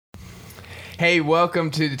Hey,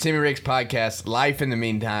 welcome to the Timmy Riggs podcast, Life in the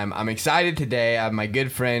Meantime. I'm excited today. I have my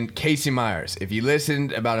good friend, Casey Myers. If you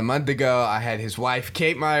listened about a month ago, I had his wife,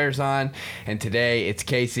 Kate Myers, on, and today it's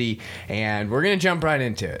Casey, and we're going to jump right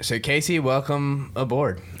into it. So, Casey, welcome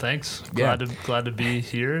aboard. Thanks. Glad to be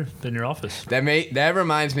here in your office. That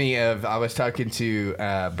reminds me of, I was talking to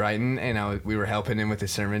Brighton, and we were helping him with the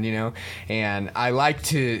sermon, and I like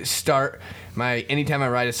to start anytime I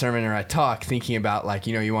write a sermon or I talk, thinking about,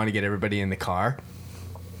 you want to get everybody in the car.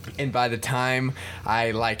 And by the time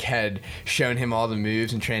I had shown him all the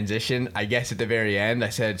moves and transition, I guess at the very end I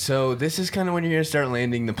said, so this is kind of when you're going to start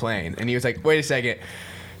landing the plane. And he was like, wait a second.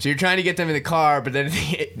 So you're trying to get them in the car, but then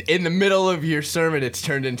in the middle of your sermon, it's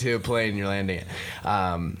turned into a plane and you're landing it.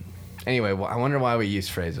 Anyway, I wonder why we use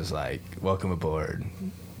phrases like welcome aboard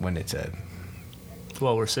when it's a...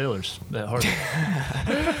 Well, we're sailors at heart.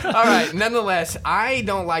 All right. Nonetheless, I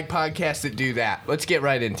don't like podcasts that do that. Let's get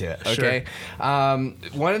right into it, okay? Sure.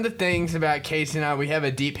 One of the things about Casey and I, we have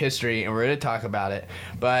a deep history, and we're going to talk about it.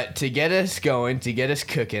 But to get us going, to get us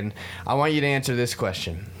cooking, I want you to answer this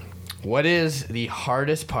question. What is the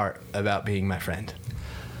hardest part about being my friend?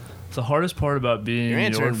 The hardest part about being your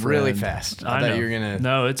friend... You're answering really fast. I thought you were going to...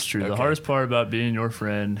 No, it's true. Okay. The hardest part about being your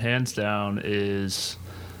friend, hands down, is...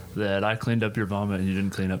 that I cleaned up your vomit and you didn't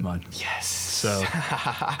clean up mine. Yes. So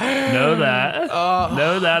know that.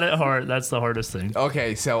 Know that at heart. That's the hardest thing.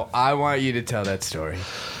 Okay, so I want you to tell that story.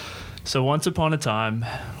 So once upon a time,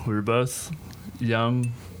 we were both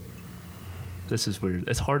young. This is weird.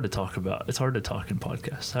 It's hard to talk about. It's hard to talk in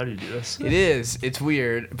podcasts. How do you do this? It is. It's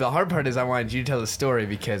weird. The hard part is I wanted you to tell the story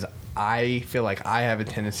because I feel like I have a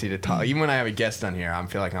tendency to talk. Even when I have a guest on here, I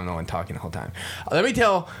feel like I'm the one talking the whole time. Let me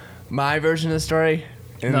tell my version of the story.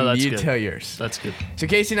 And no, that's you good. Tell yours. That's good. So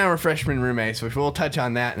Casey and I were freshman roommates, which we'll touch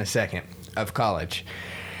on that in a second, of college.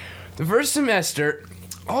 The first semester,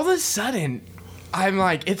 all of a sudden, I'm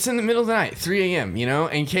like, it's in the middle of the night, 3 a.m.,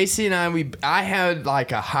 And Casey and I had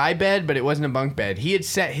like a high bed, but it wasn't a bunk bed. He had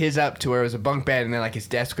set his up to where it was a bunk bed, and then his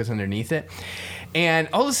desk was underneath it. And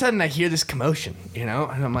all of a sudden, I hear this commotion, and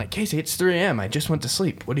I'm like, Casey, it's 3 a.m. I just went to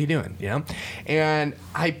sleep. What are you doing, And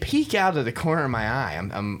I peek out of the corner of my eye.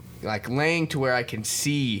 I'm laying to where I can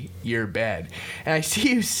see your bed. And I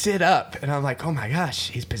see you sit up, and I'm like, oh my gosh,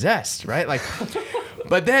 he's possessed, right?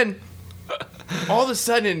 But then... all of a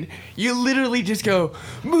sudden, you literally just go,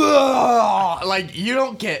 you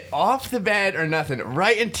don't get off the bed or nothing,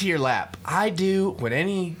 right into your lap. I do what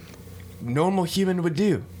any normal human would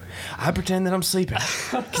do. I pretend that I'm sleeping.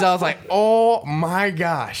 Because I was like, oh my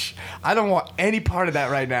gosh, I don't want any part of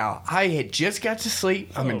that right now. I had just got to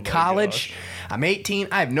sleep. I'm in college. Gosh. I'm 18.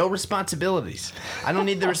 I have no responsibilities. I don't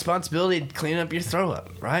need the responsibility to clean up your throw up,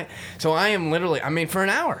 right? So I am literally, for an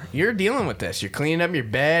hour, you're dealing with this. You're cleaning up your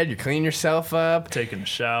bed. You're cleaning yourself up. Taking a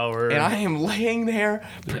shower. And I am laying there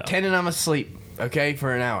pretending I'm asleep, okay,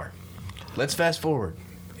 for an hour. Let's fast forward.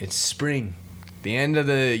 It's spring, the end of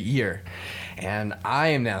the year, and I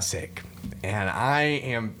am now sick. And I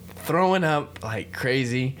am throwing up like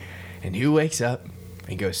crazy. And who wakes up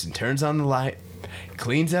and goes and turns on the light,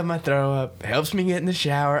 cleans up my throw up, helps me get in the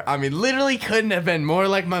shower. Literally couldn't have been more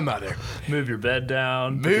like my mother. Move your bed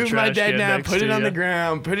down. Move my bed down, put it on the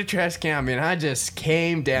ground, put a trash can. I just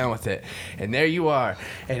came down with it. And there you are.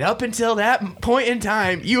 And up until that point in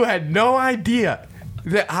time, you had no idea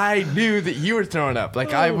that I knew that you were throwing up.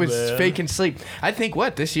 I was faking sleep. I think,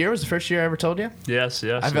 this year was the first year I ever told you? Yes.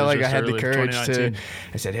 I felt like I had the courage to...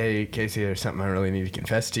 I said, hey, Casey, there's something I really need to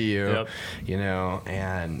confess to you. Yep.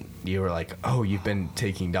 And you were like, oh, you've been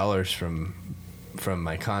taking dollars from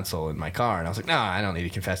my console in my car. And I was like, no, I don't need to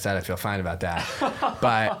confess that. I feel fine about that.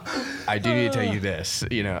 But I do need to tell you this,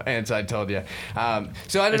 And so I told you. So I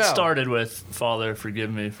don't know. It started with, Father,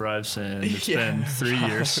 forgive me for I've sinned. It's been 3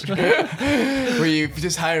 years. Where you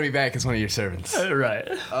just hired me back as one of your servants. Right.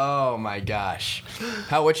 Oh, my gosh.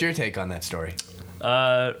 What's your take on that story?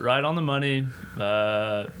 Right on the money.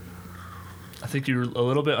 I think you were a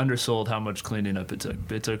little bit undersold how much cleaning up it took.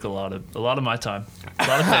 It took a lot of my time, a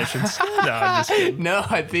lot of patience. No, I'm just kidding. No,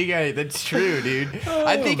 I think that's true, dude.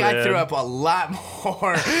 I think I threw up a lot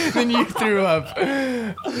more than you threw up.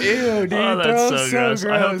 Ew, dude. Oh, that's so gross. gross.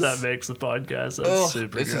 I hope that makes the podcast. That's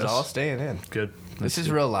super gross. This is all staying in. Good. This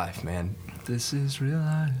is real life, man. This is real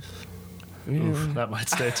life. Oof, that might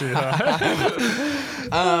stay too. All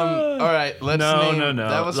right, let's No.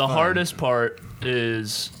 That was the fun. hardest part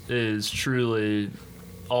is truly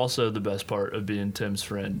also the best part of being Tim's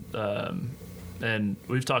friend. And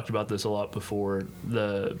we've talked about this a lot before.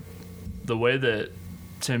 The way that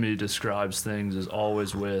Timmy describes things is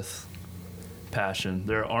always with passion.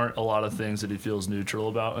 There aren't a lot of things that he feels neutral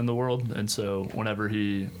about in the world, and so whenever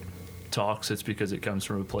he talks, it's because it comes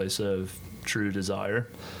from a place of true desire.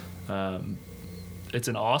 It's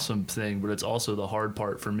an awesome thing, but it's also the hard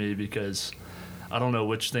part for me because I don't know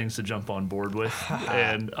which things to jump on board with,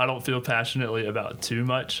 and I don't feel passionately about too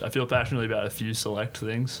much. I feel passionately about a few select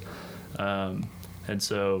things, and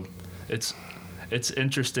so it's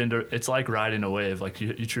interesting. It's like riding a wave. Like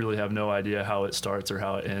you truly have no idea how it starts or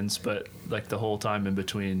how it ends, but like the whole time in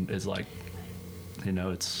between is like,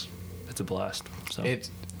 it's a blast. So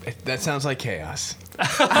that sounds like chaos.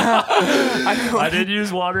 I did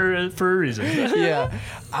use water for a reason. Yeah,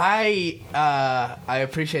 I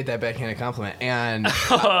appreciate that backhanded compliment, and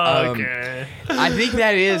Okay. I think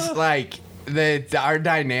that is like our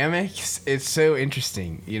dynamics. It's so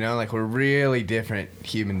interesting, like we're really different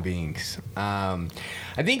human beings. I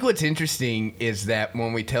think what's interesting is that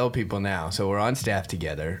when we tell people now, so we're on staff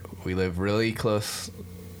together, we live really close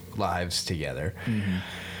lives together,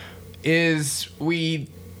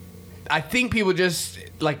 I think people just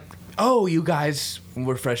like, oh, you guys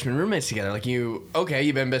were freshman roommates together. Like you've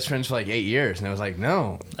been best friends for like 8 years. And I was like,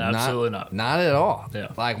 no. Absolutely not. Not at all. Yeah.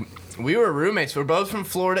 Like we were roommates. We're both from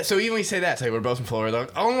Florida. So even we say that, we're both from Florida.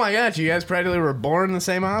 Like, oh my gosh, you guys practically were born in the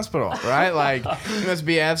same hospital, right? Like you must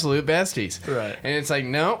be absolute besties. Right. And it's like,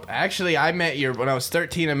 nope. Actually, when I was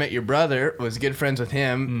 13, I met your brother, was good friends with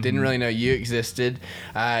him. Didn't really know you existed.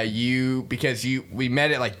 Because we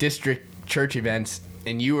met at like district church events.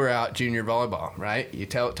 And you were out junior volleyball, right? You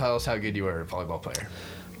tell us how good you were a volleyball player.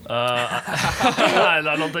 I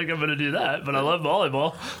don't think I'm going to do that, but I love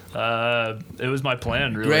volleyball. It was my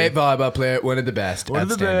plan, really. Great volleyball player, one of the best. One of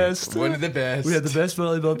the best. One of the best. We had the best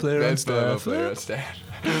volleyball player on staff.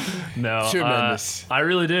 No, tremendous. I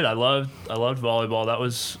really did. I loved volleyball. That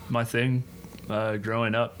was my thing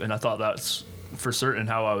growing up, and I thought that's for certain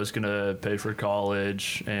how I was going to pay for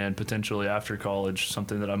college and potentially after college,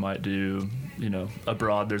 something that I might do,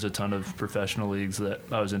 abroad. There's a ton of professional leagues that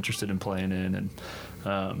I was interested in playing in.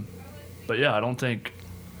 And, but yeah, I don't think,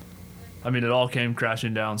 it all came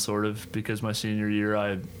crashing down sort of because my senior year,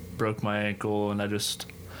 I broke my ankle and I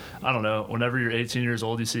don't know, whenever you're 18 years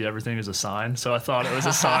old, you see everything as a sign. So I thought it was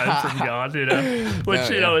a sign from God, which,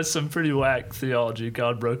 is some pretty whack theology.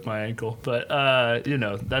 God broke my ankle. But,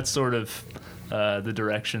 that's sort of the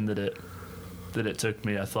direction that it took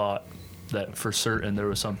me. I thought that for certain there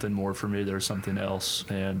was something more for me. There was something else.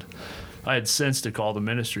 And I had sensed a call to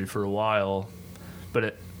ministry for a while, but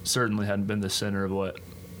it certainly hadn't been the center of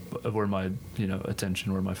where my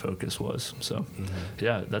attention, where my focus was. So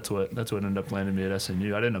yeah, that's what ended up landing me at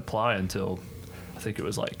SNU. I didn't apply until I think it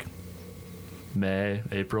was like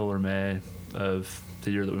April or May of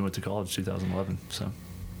the year that we went to college, 2011.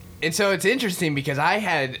 And so it's interesting because they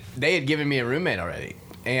had given me a roommate already,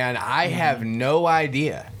 and I have no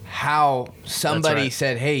idea how somebody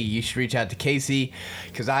said, hey, you should reach out to Casey,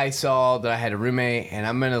 because I saw that I had a roommate, and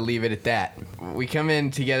I'm going to leave it at that. We come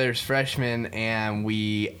in together as freshmen, and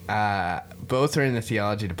we both are in the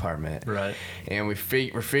theology department. Right. And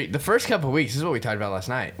the first couple of weeks, this is what we talked about last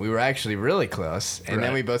night, we were actually really close, and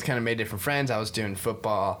then we both kind of made different friends. I was doing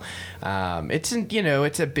football. It's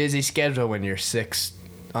a busy schedule when you're 6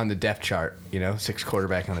 on the depth chart, 6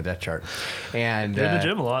 quarterback on the depth chart. And you're in the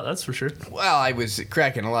gym a lot, that's for sure. Well, I was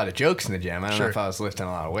cracking a lot of jokes in the gym. I don't know if I was lifting a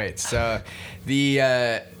lot of weights. So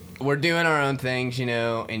we're doing our own things,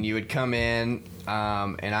 and you would come in,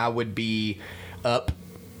 and I would be up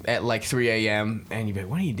at like 3 a.m. and you'd be like,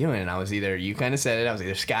 what are you doing? And I was you kind of said it, I was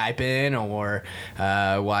either Skyping or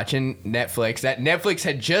watching Netflix. That Netflix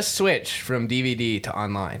had just switched from DVD to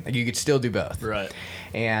online. Like you could still do both. Right.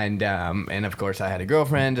 And of course I had a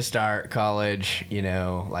girlfriend to start college,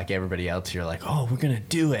 like everybody else. You're like, oh, we're going to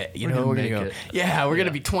do it. We're going to go. Yeah, we're going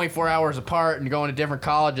to be 24 hours apart and going to different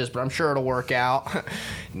colleges, but I'm sure it'll work out.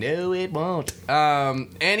 No, it won't.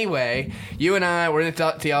 Anyway, you and I were in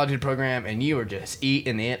the theology program, and you were just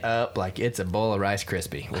eating it up like it's a bowl of Rice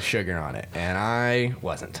Krispie with sugar on it. And I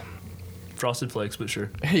wasn't. Frosted Flakes, but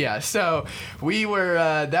sure. Yeah, so we were,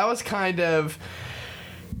 that was kind of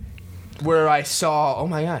where I saw, oh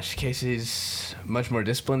my gosh, Casey's much more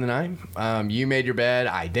disciplined than I am. You made your bed,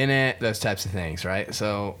 I didn't, those types of things, right?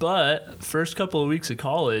 So, but first couple of weeks of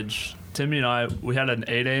college, Timmy and I, we had an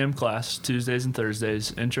 8 a.m. class, Tuesdays and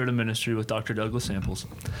Thursdays, Intro to Ministry with Dr. Douglas Samples.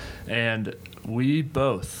 And we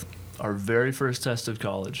both, our very first test of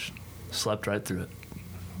college, slept right through it.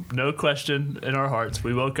 No question in our hearts.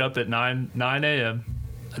 We woke up at 9 a.m.,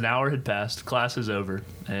 an hour had passed, class is over,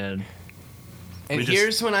 and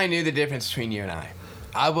here's when I knew the difference between you and I.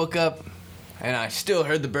 I woke up, and I still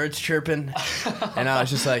heard the birds chirping, and I was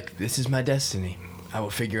just like, this is my destiny. I will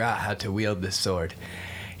figure out how to wield this sword.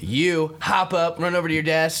 you hop up, run over to your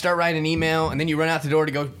desk, start writing an email, and then you run out the door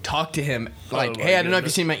to go talk to him. Like, hey, I don't know if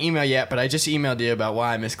you've seen my email yet, but I just emailed you about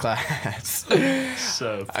why I missed class.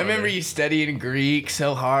 So funny. I remember you studying Greek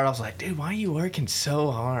so hard. I was like, dude, why are you working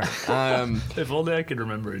so hard? If only I could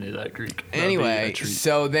remember any of that Greek. That'd be Anyway, a treat.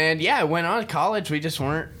 so then, yeah, I went on to college. We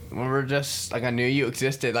were just, like, I knew you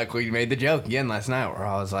existed. Like, we made the joke again last night where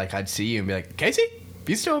I was like, I'd see you and be like, Casey?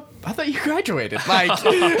 I thought you graduated. Like,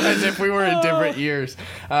 as if we were in different years.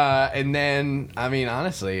 And then, I mean,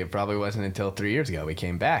 honestly, it probably wasn't until 3 years ago we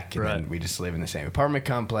came back. And then we just live in the same apartment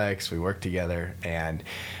complex. We work together. And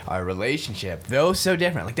our relationship, though so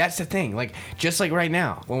different. Like, that's the thing. Like, just like right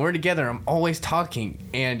now, when we're together, I'm always talking.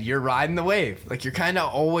 And you're riding the wave. Like, you're kind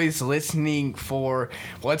of always listening for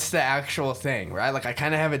what's the actual thing, right? Like, I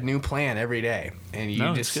kind of have a new plan every day. And you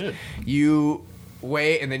it's good. You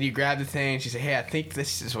wait, and then you grab the thing and you say, hey, I think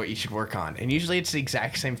this is what you should work on. And usually it's the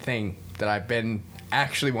exact same thing that I've been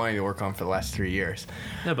actually wanting to work on for the last 3 years.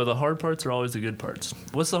 Yeah, but the hard parts are always the good parts.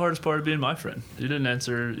 What's the hardest part of being my friend? You didn't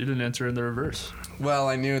answer in the reverse. Well,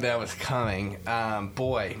 I knew that was coming.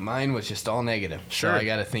 Boy, mine was just all negative. Sure. So I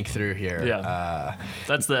got to think through here. Yeah.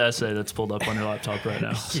 That's the essay that's pulled up on your laptop right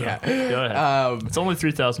now. So Yeah. Go ahead. It's only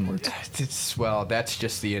 3,000 words. That's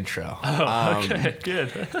just the intro. Oh, okay,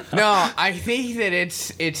 good. No, I think that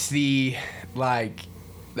it's the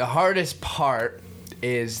hardest part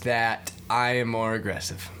is that I am more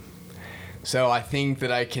aggressive. So I think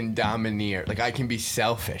that I can domineer. Like, I can be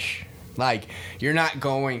selfish. Like, you're not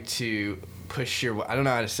going to push I don't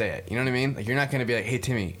know how to say it. You know what I mean? Like, you're not going to be like, hey,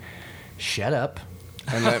 Timmy, shut up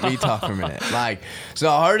and let me talk for a minute. Like, so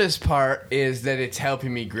the hardest part is that it's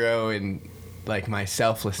helping me grow in, like, my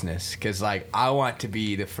selflessness. Because, like, I want to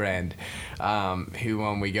be the friend who,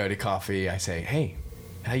 when we go to coffee, I say, hey,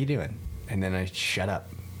 how you doing? And then I shut up.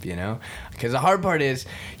 You know, because the hard part is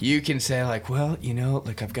you can say, like, well, you know,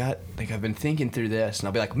 like, I've been thinking through this, and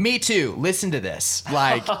I'll be like, me too, listen to this,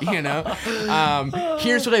 like, you know,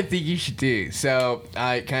 here's what I think you should do. So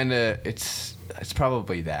I kind of, it's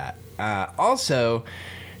probably that. Also,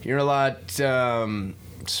 you're a lot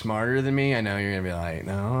smarter than me. I know you're gonna be like,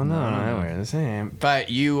 no, we're the same, but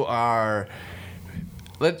you are.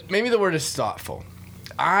 Maybe the word is thoughtful.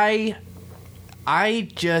 I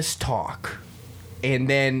just talk. And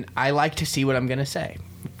then I like to see what I'm gonna say.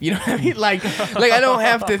 You know what I mean? Like I don't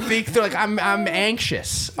have to think through. Like, I'm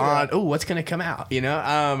anxious on what's gonna come out. You know,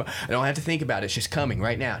 I don't have to think about it. It's just coming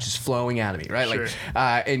right now. It's just flowing out of me, right? Sure.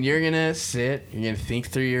 Like, and you're gonna sit. You're gonna think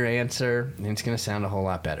through your answer, and it's gonna sound a whole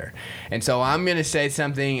lot better. And so I'm gonna say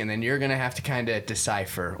something, and then you're gonna have to kind of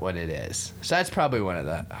decipher what it is. So that's probably one of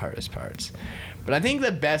the hardest parts. But I think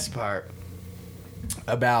the best part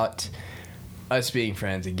about us being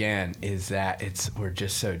friends again is that we're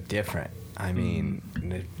just so different. I mean,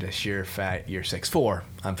 the sheer fact you're 6'4",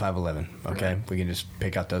 I'm 5'11". Okay, we can just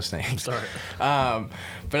pick out those things. Sorry.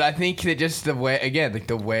 But I think that just the way, again, like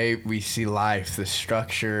the way we see life, the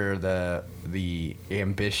structure, the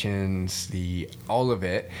ambitions, all of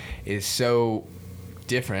it is so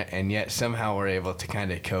different, and yet somehow we're able to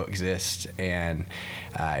kind of coexist and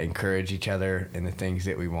encourage each other in the things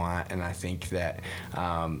that we want. And I think that.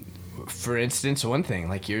 For instance, one thing,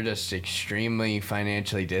 like, you're just extremely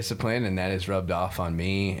financially disciplined, and that has rubbed off on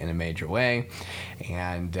me in a major way.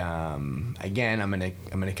 And again, I'm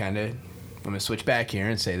gonna switch back here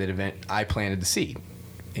and say that I planted the seed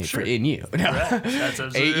in you. No, That's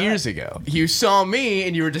 8 years ago, you saw me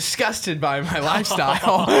and you were disgusted by my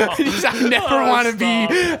lifestyle. I never want to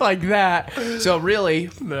be like that. So really,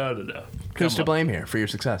 No. who's to blame here for your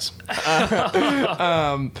success?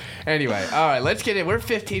 Anyway, all right, let's get it. We're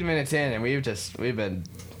 15 minutes in, and we've been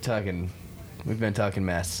talking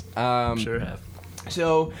mess. Sure have.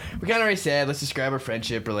 So we kind of already said, let's describe our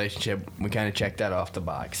friendship, relationship. We kind of checked that off the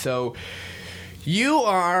box. So you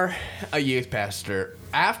are a youth pastor.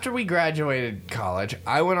 After we graduated college,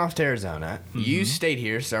 I went off to Arizona. Mm-hmm. You stayed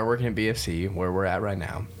here, started working at BFC, where we're at right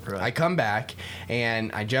now. Right. I come back,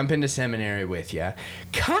 and I jump into seminary with you.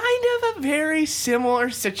 Kind of a very similar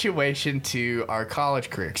situation to our college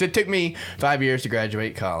career. Because it took me 5 years to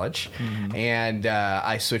graduate college. Mm-hmm. And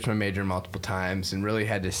I switched my major multiple times and really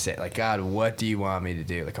had to say, like, God, what do you want me to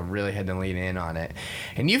do? Like, I really had to lean in on it.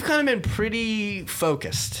 And you've kind of been pretty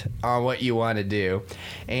focused on what you want to do.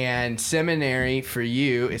 And seminary, for you,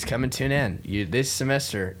 is coming to an end. This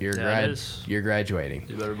semester, you're graduating.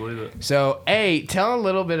 You better believe it. So, tell a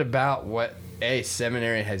little bit about what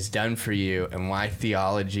seminary has done for you and why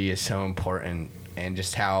theology is so important, and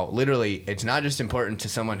just how literally it's not just important to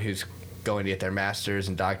someone who's going to get their master's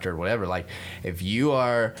and doctorate or whatever. Like, if you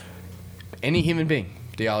are any human being,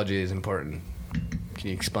 theology is important. Can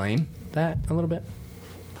you explain that a little bit?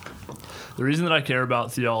 The reason that I care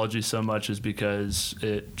about theology so much is because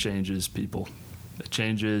it changes people. It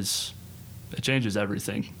changes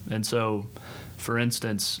everything. And so, for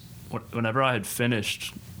instance, whenever I had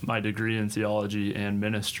finished my degree in theology and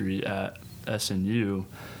ministry at SNU,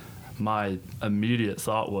 my immediate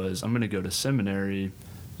thought was, I'm going to go to seminary,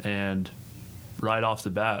 and right off the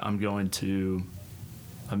bat, I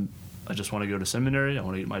just want to go to seminary. I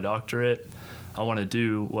want to get my doctorate. I want to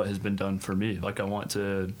do what has been done for me. Like,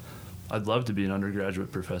 I'd love to be an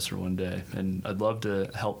undergraduate professor one day, and I'd love to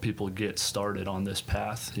help people get started on this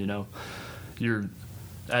path. You're,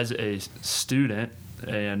 as a student,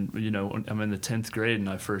 and, I'm in the 10th grade and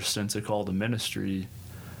I first sense a call to ministry,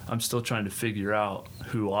 I'm still trying to figure out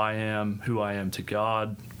who I am to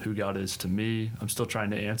God, who God is to me. I'm still trying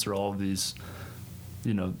to answer all of these,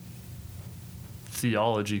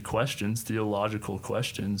 theological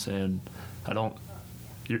questions, and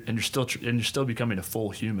you're still becoming a full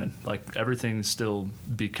human. Like, everything's still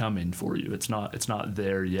becoming for you. It's not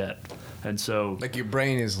there yet. And so, like, your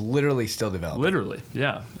brain is literally still developing. Literally,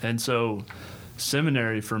 yeah. And so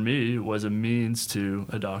seminary for me was a means to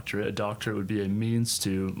a doctorate. A doctorate would be a means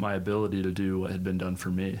to my ability to do what had been done for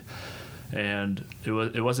me. And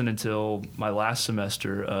it wasn't until my last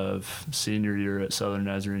semester of senior year at Southern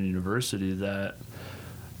Nazarene University that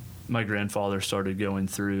my grandfather started going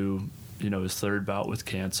through, his third bout with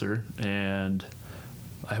cancer. And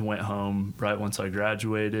I went home right once I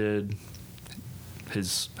graduated.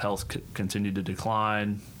 His health continued to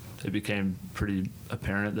decline. It became pretty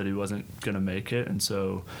apparent that he wasn't going to make it. And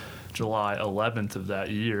so July 11th of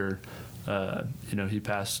that year, he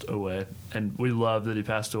passed away. And we love that he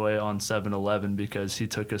passed away on 7/11 because he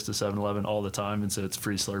took us to 7-Eleven all the time and said it's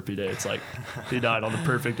free Slurpee day. It's like he died on the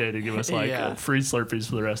perfect day to give us free Slurpees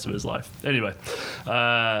for the rest of his life. Anyway,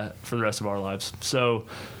 for the rest of our lives. So,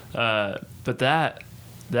 but that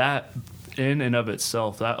in and of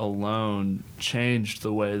itself, that alone changed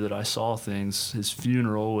the way that I saw things. His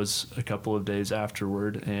funeral was a couple of days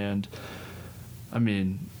afterward, and I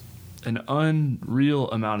mean, an unreal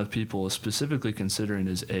amount of people, specifically considering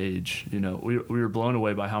his age. We were blown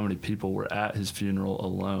away by how many people were at his funeral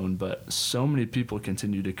alone, but so many people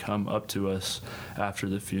continued to come up to us after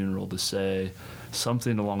the funeral to say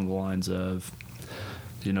something along the lines of,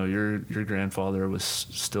 your grandfather was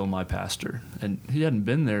still my pastor. And he hadn't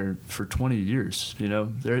been there for 20 years.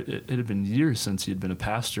 It had been years since he had been a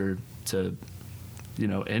pastor to,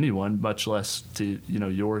 anyone, much less to,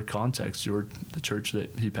 your context, the church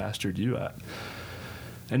that he pastored you at.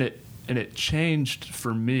 And it changed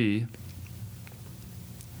for me.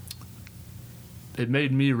 It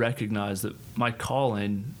made me recognize that my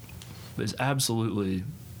calling is absolutely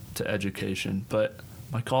to education, but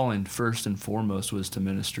my calling first and foremost was to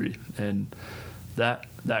ministry. And that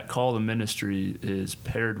call to ministry is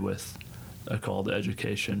paired with a call to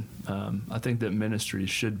education. I think that ministry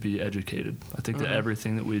should be educated. I think that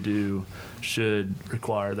everything that we do should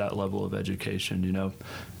require that level of education,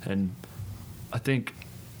 And I think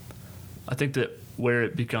that where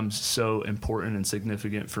it becomes so important and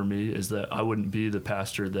significant for me is that I wouldn't be the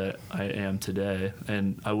pastor that I am today,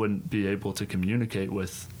 and I wouldn't be able to communicate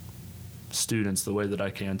with students the way that I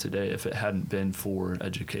can today if it hadn't been for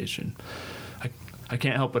education. I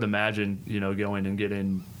can't help but imagine, going and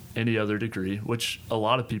getting any other degree, which a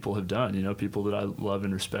lot of people have done. People that I love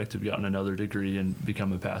and respect have gotten another degree and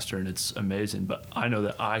become a pastor, and it's amazing. But I know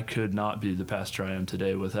that I could not be the pastor I am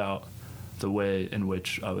today without the way in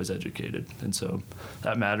which I was educated. And so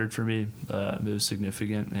that mattered for me. It was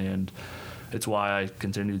significant, and it's why I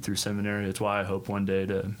continued through seminary. It's why I hope one day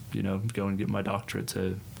to, go and get my doctorate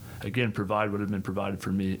to, again, provide what had been provided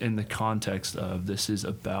for me in the context of this is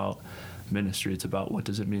about ministry. It's about what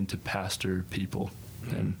does it mean to pastor people.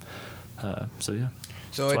 And so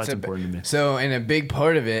it's important to me. So, and a big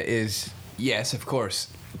part of it is, yes, of course,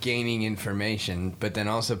 gaining information, but then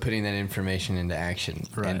also putting that information into action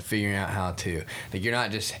and figuring out how to. Like, you're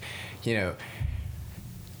not just,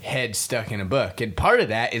 head stuck in a book. And part of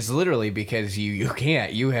that is literally because you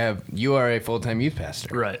can't. You are a full-time youth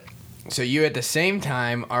pastor. Right. So you at the same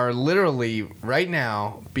time are literally right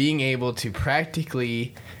now being able to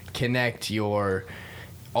practically connect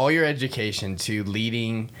all your education to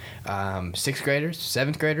leading 6th graders,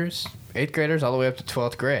 7th graders, 8th graders, all the way up to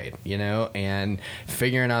 12th grade, and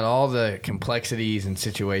figuring out all the complexities and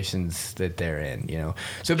situations that they're in,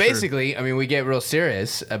 So basically, I mean, we get real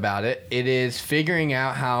serious about it. It is figuring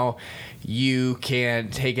out how you can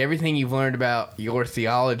take everything you've learned about your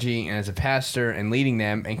theology and as a pastor and leading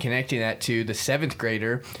them and connecting that to the 7th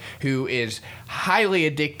grader who is highly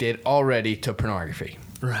addicted already to pornography.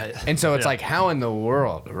 Right. And so it's Yeah. like, how in the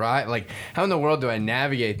world, right? Like, how in the world do I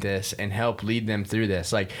navigate this and help lead them through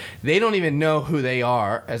this? Like, they don't even know who they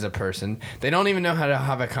are as a person. They don't even know how to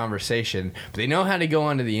have a conversation. But they know how to go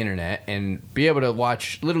onto the internet and be able to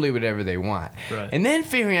watch literally whatever they want. Right. And then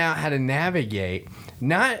figuring out how to navigate,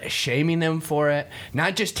 not shaming them for it,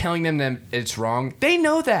 not just telling them that it's wrong. They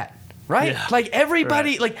know that. Right? Yeah. Like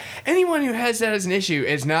everybody, Right. like anyone who has that as an issue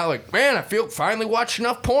is not like, man, I finally watched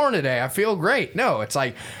enough porn today. I feel great. No, it's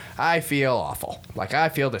like, I feel awful. Like, I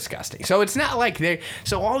feel disgusting. So it's not like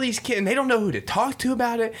so all these kids, they don't know who to talk to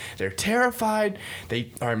about it. They're terrified.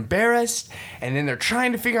 They are embarrassed. And then they're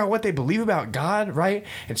trying to figure out what they believe about God, right?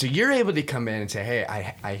 And so you're able to come in and say, hey,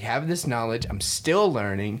 I have this knowledge. I'm still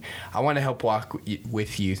learning. I want to help walk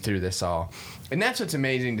with you through this all. And that's what's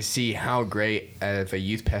amazing to see how great of a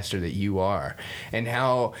youth pastor that you are and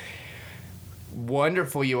how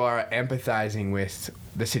wonderful you are at empathizing with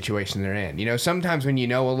the situation they're in. You know, sometimes when you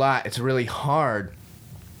know a lot, it's really hard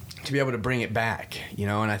to be able to bring it back, you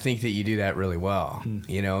know, and I think that you do that really well,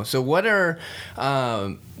 you know. So what are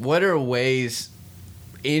ways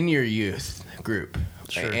in your youth group?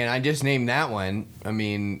 Sure. And I just named that one. I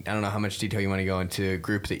mean, I don't know how much detail you want to go into a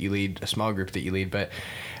group that you lead, a small group that you lead, but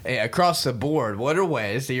across the board, what are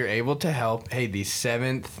ways that you're able to help, hey, these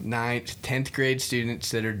 7th, 9th, 10th grade students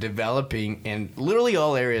that are developing in literally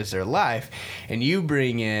all areas of their life, and you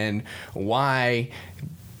bring in why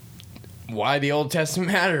the Old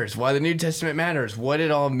Testament matters, why the New Testament matters, what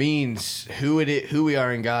it all means, who we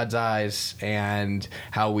are in God's eyes, and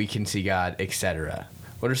how we can see God, etc.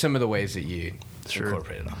 What are some of the ways that you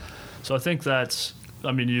incorporate it all? So I think that's,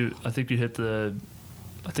 I mean, I think you hit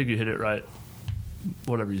it right.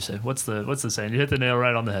 Whatever you say. What's the saying? You hit the nail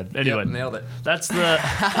right on the head. Anyway, Yep, nailed it. That's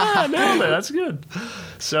the nailed it. That's good.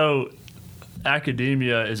 So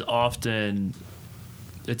academia is often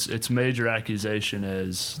its major accusation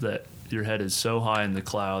is that your head is so high in the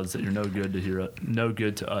clouds that you're no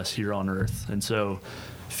good to us here on earth. And so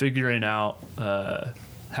figuring out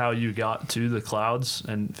how you got to the clouds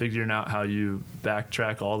and figuring out how you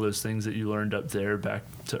backtrack all those things that you learned up there back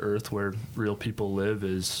to earth where real people live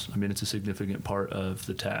it's a significant part of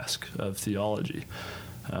the task of theology.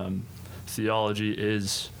 Theology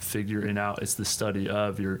is figuring out, it's the study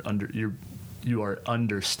of you are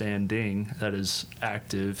understanding, that is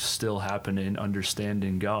active, still happening,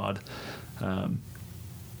 understanding God. That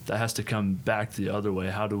has to come back the other way.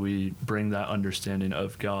 How do we bring that understanding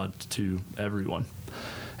of God to everyone?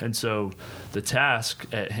 And so the task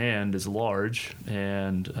at hand is large,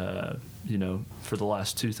 and for the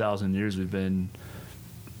last 2,000 years we've been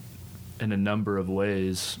in a number of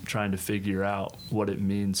ways trying to figure out what it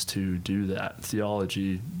means to do that.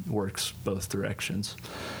 Theology works both directions.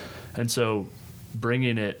 And so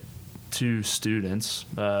bringing it to students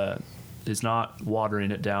is not watering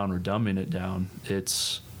it down or dumbing it down.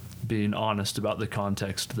 It's being honest about the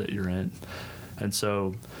context that you're in. And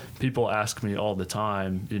so people ask me all the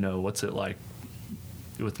time, what's it like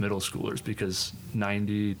with middle schoolers? Because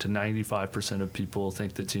 90 to 95% of people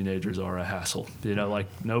think that teenagers are a hassle. Like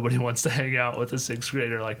nobody wants to hang out with a 6th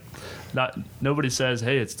grader. Nobody says,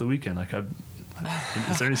 hey, it's the weekend. Is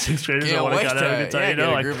there any 6th graders that want to have a good time?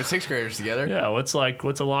 Get a group of 6th graders together. Yeah, what's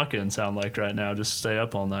a lock-in sound like right now? Just stay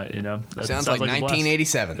up all night, That sounds like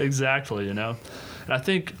 1987. Exactly, And I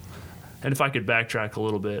think, and if I could backtrack a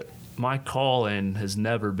little bit, my call-in has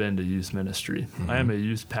never been to youth ministry. Mm-hmm. I am a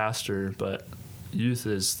youth pastor, but youth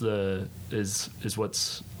is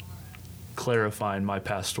what's clarifying my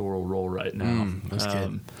pastoral role right now. That's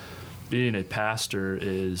good. Being a pastor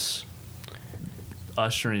is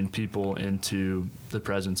ushering people into the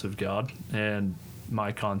presence of God, and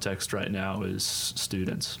my context right now is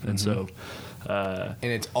students. And so and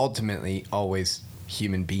it's ultimately always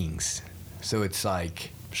human beings, so it's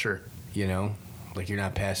like, sure, like you're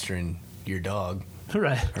not pastoring your dog,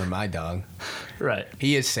 right, or my dog, right.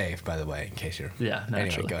 He is safe, by the way, in case you're naturally.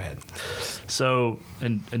 Anyway, go ahead. So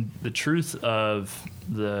and the truth of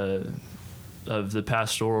the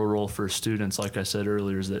pastoral role for students, like I said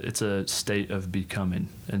earlier, is that it's a state of becoming.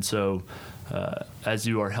 And so as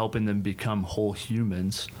you are helping them become whole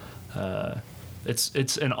humans,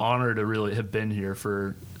 it's an honor to really have been here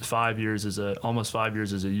for almost 5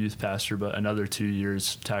 years as a youth pastor, but another 2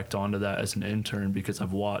 years tacked onto that as an intern, because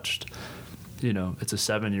I've watched, it's a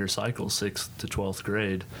 7-year cycle, 6th to 12th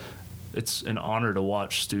grade. It's an honor to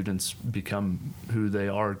watch students become who they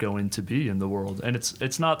are going to be in the world. And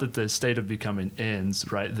it's not that the state of becoming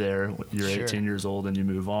ends right there. You're Sure. 18 years old and you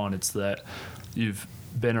move on. It's that you've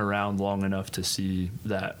been around long enough to see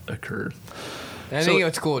that occur. And I think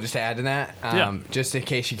what's cool, just to add to that, yeah. just in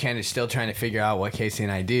case you're kind of still trying to figure out what Casey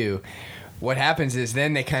and I do, what happens is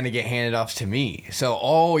then they kind of get handed off to me. So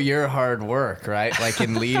all your hard work, right? Like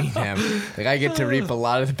in leading them, like I get to reap a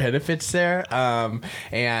lot of the benefits there.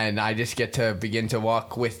 And I just get to begin to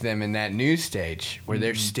walk with them in that new stage where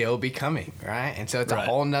they're still becoming, right? And so it's a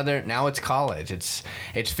whole nother, now it's college. It's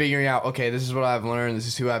figuring out, okay, this is what I've learned. This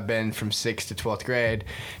is who I've been from 6th to 12th grade.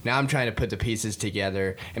 Now I'm trying to put the pieces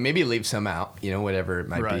together and maybe leave some out, whatever it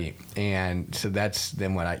might be. And so that's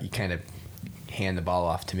then what you kind of hand the ball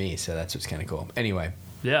off to me, so that's what's kind of cool. Anyway.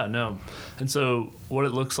 Yeah, no. And so what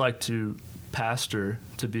it looks like to pastor,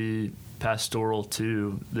 to be pastoral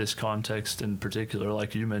to this context in particular,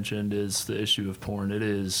 like you mentioned, is the issue of porn. It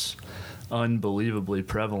is unbelievably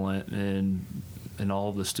prevalent in all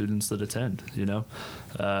of the students that attend,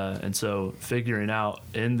 and so figuring out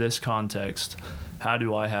in this context, how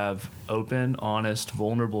do I have open, honest,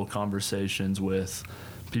 vulnerable conversations with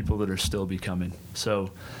people that are still becoming?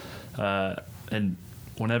 So and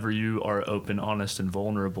whenever you are open, honest, and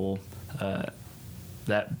vulnerable,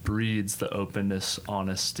 that breeds the openness,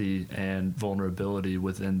 honesty, and vulnerability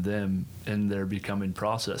within them in their becoming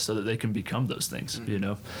process so that they can become those things,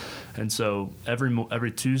 And so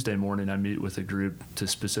every Tuesday morning I meet with a group to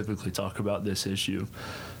specifically talk about this issue.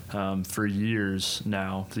 For years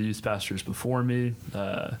now, the youth pastors before me,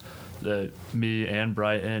 me and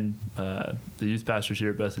Brighton, the youth pastors here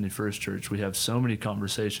at Bethany First Church, we have so many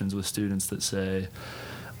conversations with students that say,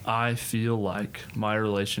 I feel like my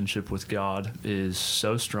relationship with God is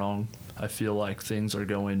so strong. I feel like things are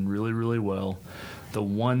going really, really well. The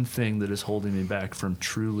one thing that is holding me back from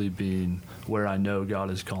truly being where I know God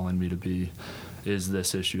is calling me to be is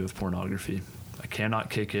this issue of pornography. I cannot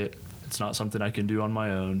kick it. It's not something I can do on my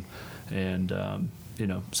own. And,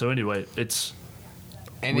 so anyway,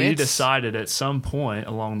 we decided at some point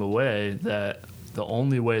along the way that the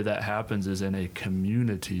only way that happens is in a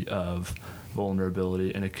community of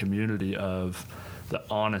vulnerability, in a community of the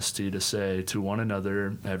honesty to say to one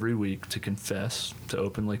another every week, to confess, to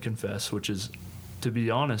openly confess, which is, to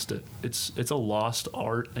be honest, it's a lost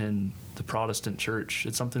art in the Protestant church.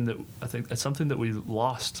 It's something that we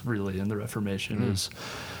lost really in the Reformation is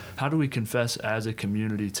how do we confess as a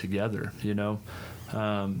community together,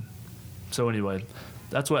 So anyway,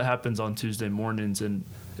 that's what happens on Tuesday mornings, and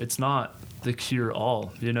it's not the cure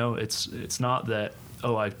all, it's not that,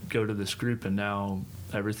 I go to this group and now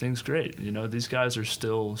everything's great. These guys are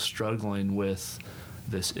still struggling with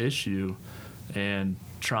this issue and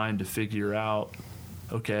trying to figure out,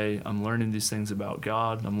 okay, I'm learning these things about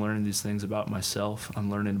God. I'm learning these things about myself. I'm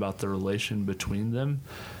learning about the relation between them.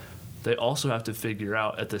 They also have to figure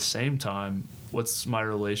out at the same time, what's my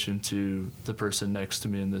relation to the person next to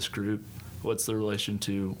me in this group? What's the relation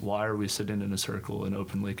to why are we sitting in a circle and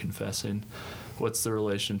openly confessing? What's the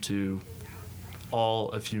relation to all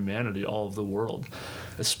of humanity, all of the world?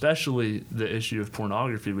 Especially the issue of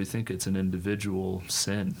pornography, we think it's an individual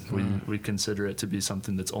sin. We consider it to be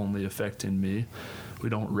something that's only affecting me. We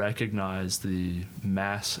don't recognize the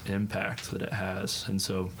mass impact that it has. And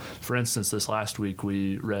so, for instance, this last week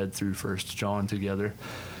we read through 1 John together,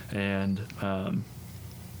 and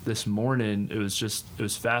this morning it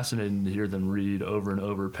was fascinating to hear them read over and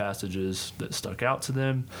over passages that stuck out to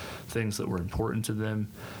them, things that were important to them,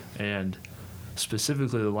 and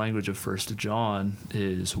specifically the language of 1 John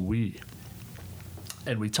is we.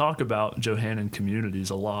 And we talk about Johannine communities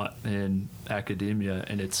a lot in academia,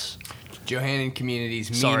 and it's Johannine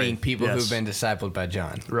communities, meaning people who've been discipled by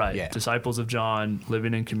John. Right. Yeah. Disciples of John,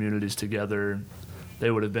 living in communities together. They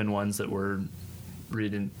would have been ones that were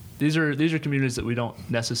reading. These are communities that we don't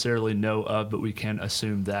necessarily know of, but we can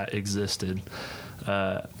assume that existed,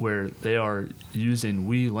 where they are using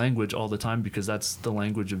we language all the time because that's the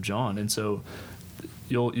language of John. And so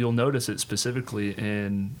you'll notice it specifically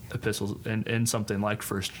in epistles and in something like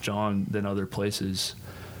 1 John than other places.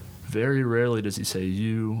 Very rarely does he say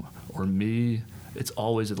you or me. It's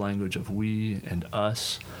always a language of we and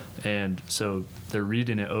us. And so they're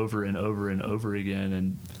reading it over and over and over again.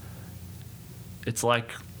 And it's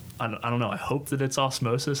like, I don't know, I hope that it's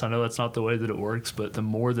osmosis. I know that's not the way that it works, but the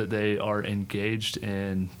more that they are engaged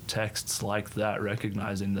in texts like that,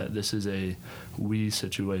 recognizing that this is a we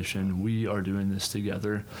situation, we are doing this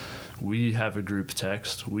together, we have a group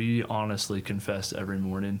text, we honestly confess every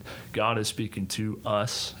morning, God is speaking to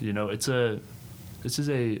us, it's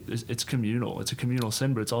communal. It's a communal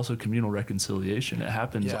sin, but it's also communal reconciliation. It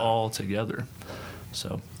happens all together.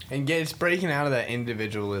 So. And it's breaking out of that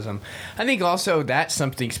individualism. I think also that's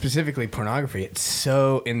something, specifically pornography, it's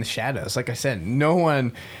so in the shadows. Like I said, no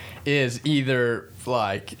one is either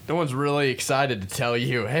like, no one's really excited to tell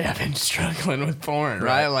you, hey, I've been struggling with porn,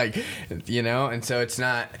 right? Like, you know, and so it's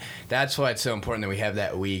not, that's why it's so important that we have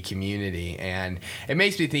that we community. And it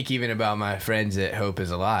makes me think even about my friends at Hope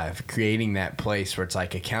is Alive, creating that place where it's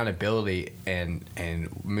like accountability and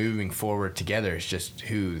moving forward together is just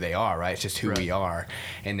who they are, right? It's just who we are.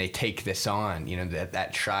 And they take this on, you know,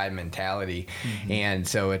 that tribe mentality. Mm-hmm. And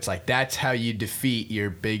so it's like, that's how you defeat your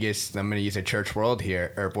biggest, I'm going to use a church word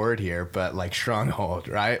here, but like stronghold,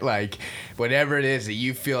 right? Like whatever it is that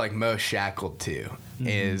you feel like most shackled to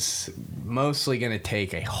is mostly going to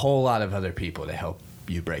take a whole lot of other people to help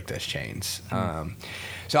you break those chains.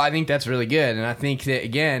 So I think that's really good. And I think that,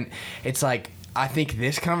 again, it's like, I think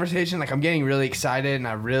this conversation, like I'm getting really excited and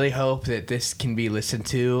I really hope that this can be listened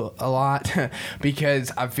to a lot because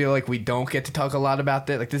I feel like we don't get to talk a lot about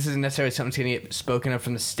that. Like this isn't necessarily something that's going to get spoken of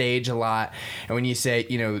from the stage a lot. And when you say,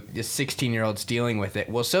 you know, the 16-year-old's dealing with it,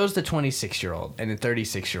 well, so is the 26-year-old and the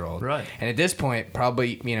 36-year-old. Right. And at this point,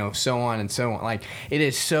 probably, you know, so on and so on. Like it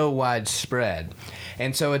is so widespread.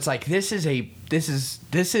 And so it's like, this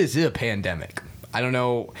is a pandemic. I don't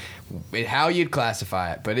know how you'd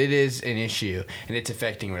classify it, but it is an issue, and it's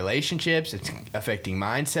affecting relationships, it's affecting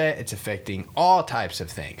mindset, it's affecting all types of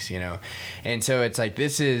things, you know. And so it's like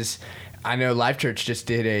I know Life Church just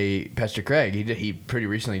did Pastor Craig, he pretty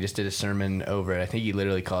recently just did a sermon over it. I think he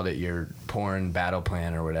literally called it your porn battle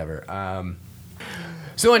plan or whatever.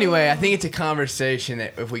 So anyway, I think it's a conversation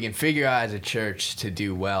that if we can figure out as a church to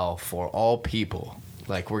do well for all people,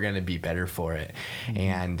 like we're going to be better for it.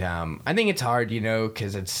 And I think it's hard, you know,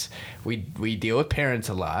 because we deal with parents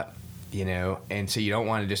a lot, you know, and so you don't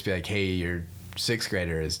want to just be like, hey, your sixth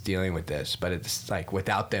grader is dealing with this, but it's like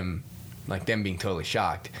without them, like them being totally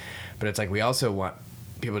shocked. But it's like we also want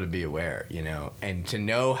people to be aware, you know, and to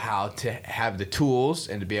know how to have the tools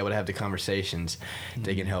and to be able to have the conversations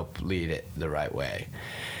that can help lead it the right way.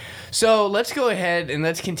 So let's go ahead and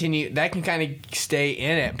let's continue. That can kind of stay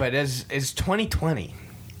in it, but as 2020,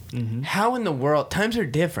 how in the world, times are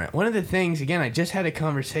different. One of the things, again, I just had a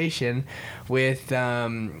conversation with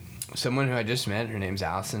someone who I just met. Her name's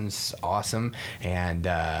Allison's awesome. And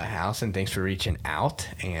Allison, thanks for reaching out.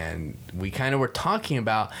 And we kind of were talking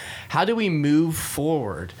about how do we move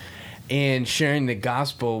forward in sharing the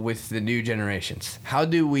gospel with the new generations? How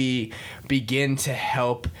do we begin to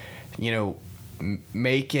help, you know,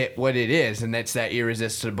 make it what it is, and that's that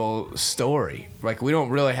irresistible story. Like we don't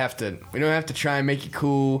have to try and make it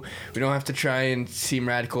cool. We don't have to try and seem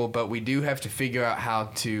radical, but we do have to figure out how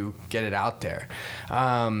to get it out there.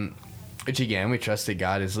 Which again, we trust that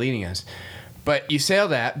God is leading us. But you say all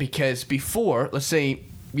that because before, let's say,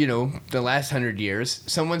 you know, the last 100 years,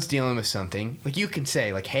 someone's dealing with something. Like you can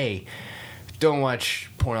say, like, hey, don't watch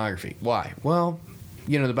pornography. Why? Well,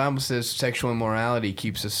 you know, the Bible says sexual immorality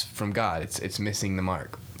keeps us from God. It's missing the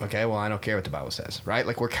mark. Okay, well, I don't care what the Bible says, right?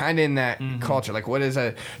 Like, we're kind of in that culture. Like, what is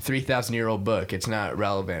a 3,000-year-old book? It's not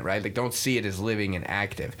relevant, right? Like, don't see it as living and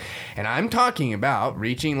active. And I'm talking about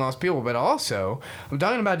reaching lost people, but also I'm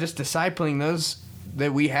talking about just discipling those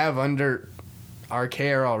that we have under our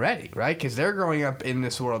care already, right? Because they're growing up in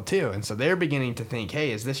this world too. And so they're beginning to think,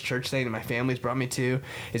 hey, is this church thing that my family's brought me to,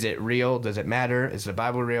 is it real? Does it matter? Is the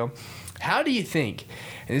Bible real? How do you think,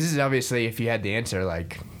 and this is obviously if you had the answer,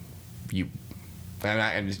 like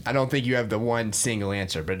I don't think you have the one single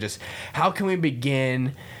answer, but just how can we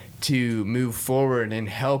begin to move forward in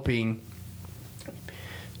helping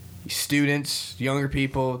students, younger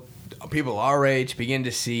people our age begin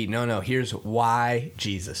to see, no, here's why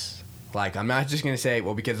Jesus. Like, I'm not just going to say,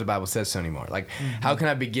 well, because the Bible says so anymore. Like, how can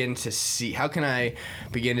I begin to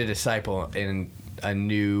disciple in a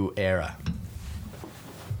new era?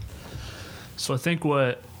 So I think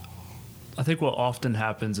what often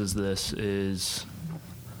happens is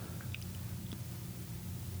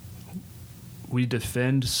we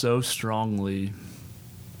defend so strongly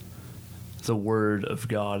the Word of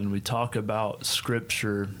God, and we talk about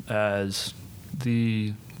Scripture as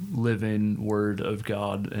the living Word of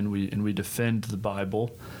God, and we defend the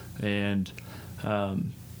Bible, and I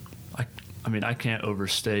can't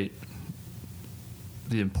overstate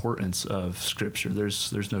the importance of Scripture.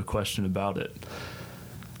 There's no question about it.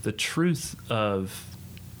 The truth of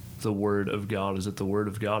the Word of God is that the Word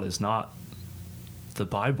of God is not the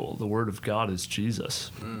Bible. The Word of God is Jesus.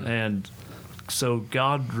 And so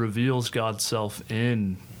God reveals God's self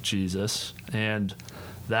in Jesus, and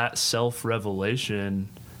that self-revelation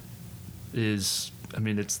is,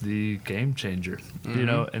 it's the game changer, you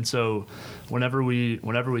know? And so whenever we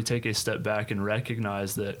take a step back and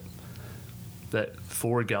recognize that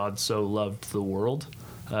for God so loved the world,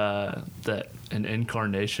 that an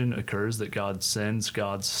incarnation occurs, that God sends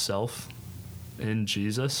God's self in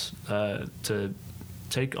Jesus to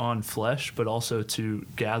take on flesh, but also to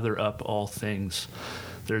gather up all things.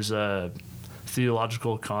 There's a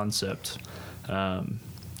theological concept.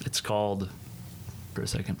 It's called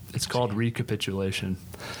recapitulation.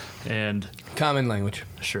 And common language.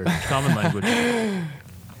 Sure, common language.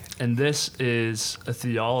 And this is a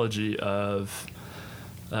theology of,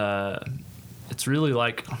 it's really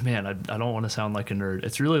like, I don't want to sound like a nerd.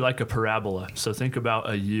 It's really like a parabola. So think about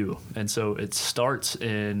a U. And so it starts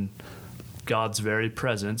in God's very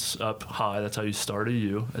presence up high. That's how you start a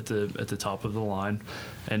U at the top of the line.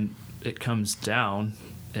 And it comes down,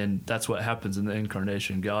 and that's what happens in the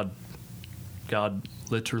incarnation. God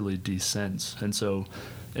literally descends. And so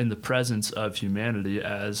in the presence of humanity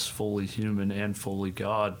as fully human and fully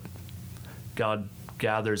God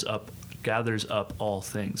gathers up all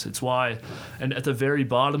things. It's why, and at the very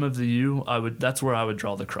bottom of the U, that's where I would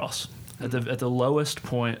draw the cross. At the lowest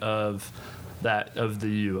point of the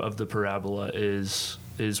U, of the parabola, is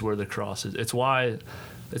where the cross is. It's why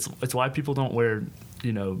people don't wear,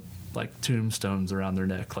 like tombstones around their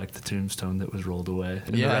neck, like the tombstone that was rolled away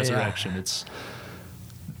in the resurrection. Yeah.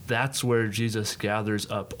 That's where Jesus gathers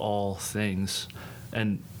up all things,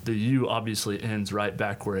 and the U obviously ends right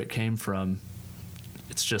back where it came from.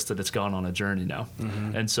 It's just that it's gone on a journey now.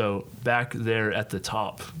 Mm-hmm. And so back there at the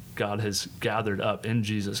top, God has gathered up in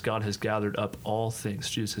Jesus. God has gathered up all things.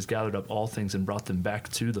 Jesus has gathered up all things and brought them back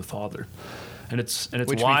to the Father. And it's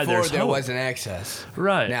which why before there's there hope. Wasn't access.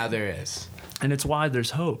 Right. Now there is. And it's why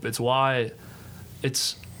there's hope. It's why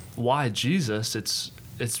Jesus. It's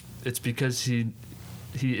because he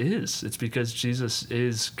is. It's because Jesus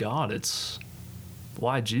is God. It's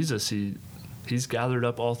why Jesus He's gathered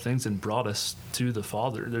up all things and brought us to the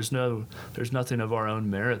Father. There's nothing of our own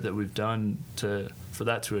merit that we've done for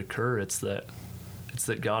that to occur. It's that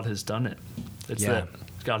God has done it. It's that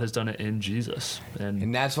God has done it in Jesus.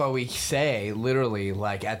 And that's why we say, literally,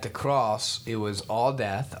 like at the cross, it was all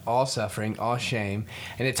death, all suffering, all shame.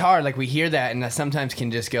 And it's hard, like we hear that and that sometimes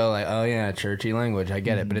can just go like, oh yeah, churchy language, I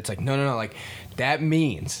get it. But it's like, no, like that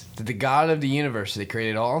means that the God of the universe that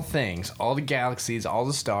created all things, all the galaxies, all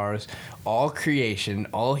the stars, all creation,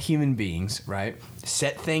 all human beings, right,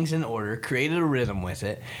 set things in order, created a rhythm with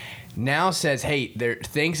it, now says, hey,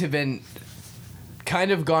 things have been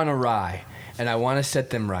kind of gone awry, and I want to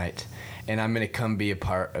set them right, and I'm going to come be a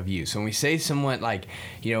part of you. So when we say somewhat like,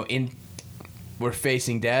 we're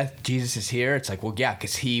facing death, Jesus is here, it's like, well, yeah,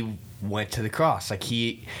 because he went to the cross. Like,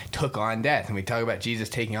 he took on death. And we talk about Jesus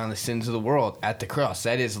taking on the sins of the world at the cross.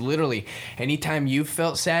 That is literally, anytime you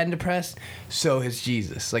felt sad and depressed, so has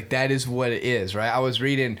Jesus. Like, that is what it is, right? I was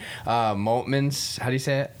reading Moltmann's, how do you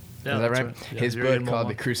say it? Yeah, is that right? Yeah, his book called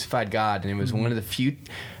The Crucified God, and it was one of the few...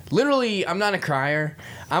 Literally, I'm not a crier.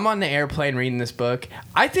 I'm on the airplane reading this book.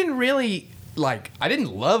 I didn't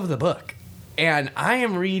love the book. And I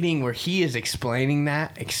am reading where he is explaining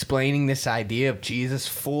this idea of Jesus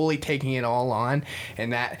fully taking it all on,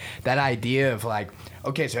 and that idea of like,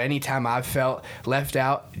 okay, so anytime I've felt left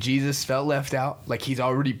out, Jesus felt left out, like he's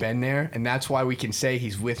already been there, and that's why we can say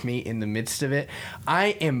he's with me in the midst of it. I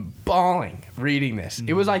am bawling reading this. Mm-hmm.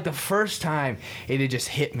 It was like the first time it had just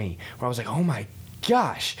hit me, where I was like, oh my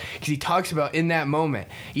gosh, because he talks about in that moment,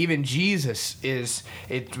 even Jesus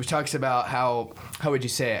talks about how would you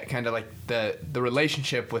say it, kind of like the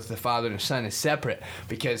relationship with the Father and the Son is separate,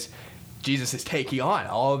 because Jesus is taking on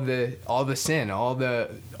all the sin,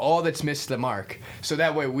 all that's missed the mark, so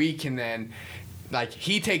that way we can then, like,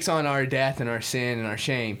 he takes on our death and our sin and our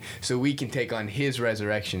shame, so we can take on his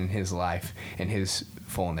resurrection and his life and his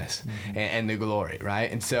fullness, mm-hmm. and the glory,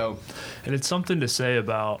 right? And it's something to say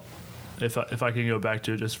about, if I can go back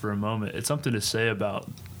to it just for a moment, it's something to say about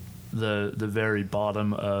the very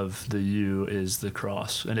bottom of the U is the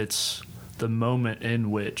cross, and it's the moment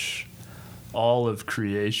in which all of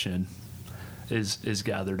creation is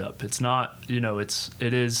gathered up. It's not,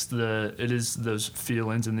 it is those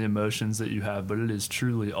feelings and the emotions that you have, but it is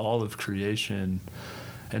truly all of creation.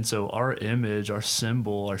 And so our image, our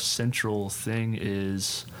symbol, our central thing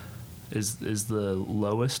is the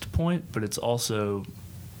lowest point, but it is also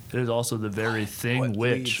the very thing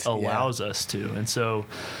which allows us to. And so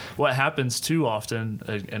what happens too often,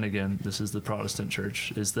 and again, this is the Protestant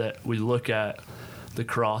church, is that we look at the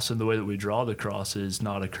cross, and the way that we draw the cross is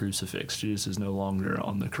not a crucifix. Jesus is no longer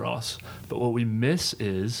on the cross. But what we miss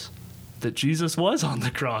is that Jesus was on the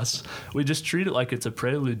cross. We just treat it like it's a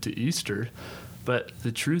prelude to Easter. But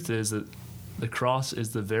the truth is that the cross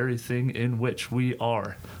is the very thing in which we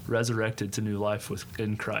are resurrected to new life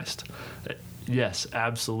in Christ. Yes,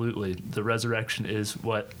 absolutely. The resurrection is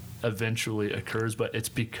what eventually occurs, but it's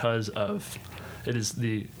because of It is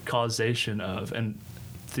the causation of, and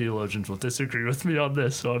theologians will disagree with me on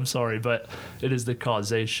this, so I'm sorry, but it is the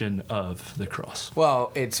causation of the cross.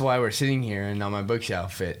 Well, it's why we're sitting here, and on my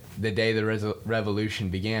bookshelf, The Day the Revolution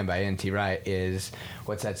Began by N.T. Wright is,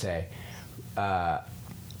 what's that say?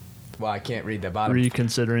 Well, I can't read the bottom.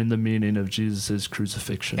 Reconsidering the meaning of Jesus'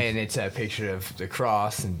 crucifixion. And it's a picture of the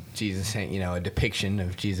cross and Jesus, a depiction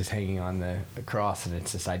of Jesus hanging on the cross, and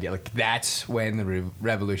it's this idea, like, that's when the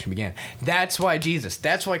revolution began. That's why Jesus,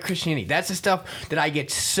 that's why Christianity, that's the stuff that I get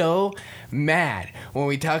so mad when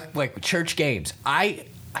we talk, like, church games. I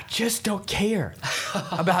just don't care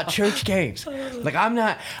about church games. Like,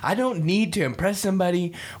 I don't need to impress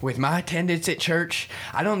somebody with my attendance at church.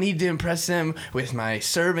 I don't need to impress them with my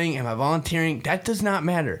serving and my volunteering. That does not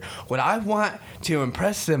matter. What I want to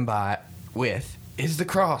impress them with is the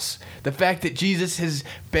cross. The fact that Jesus has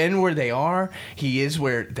been where they are, he is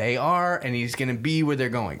where they are, and he's going to be where they're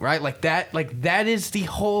going, right? Like that is the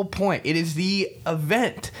whole point. It is the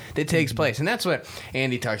event that takes place. And that's what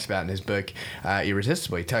Andy talks about in his book,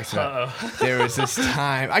 Irresistible. He talks about there was this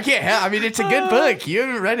time. It's a good book. You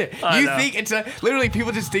haven't read it. You think it's literally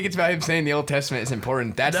people just think it's about him saying the Old Testament is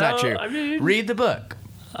important. That's not true. Read the book.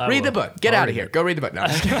 Read the book. Get out of here. Go read the book. No, I'm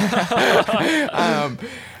just kidding.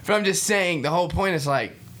 But I'm just saying, the whole point is,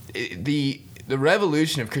 like, the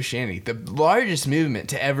revolution of Christianity, the largest movement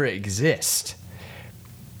to ever exist,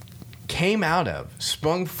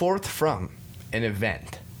 sprung forth from an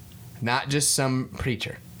event, not just some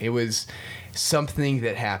preacher. It was something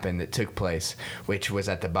that happened, that took place, which was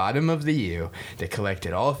at the bottom of the U, that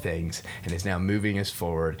collected all things and is now moving us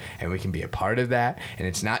forward, and we can be a part of that. And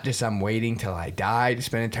it's not just I'm waiting till I die to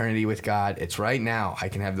spend eternity with God. It's right now. I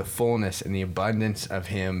can have the fullness and the abundance of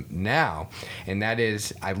him now. And that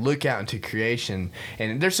is, I look out into creation,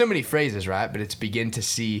 and there's so many phrases, right? But it's begin to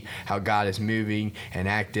see how God is moving and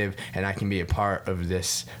active, and I can be a part of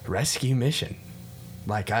this rescue mission.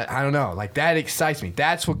 Like, I don't know. Like, that excites me.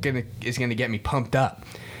 That's what is gonna get me pumped up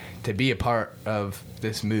to be a part of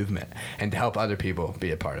this movement and to help other people be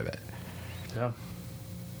a part of it. Yeah.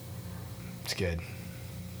 It's good.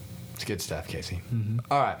 It's good stuff, Casey. Mm-hmm.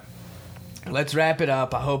 All right. Let's wrap it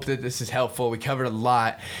up. I hope that this is helpful. We covered a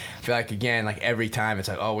lot. I feel like, again, like every time it's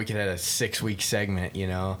like, oh, we could have a 6-week segment,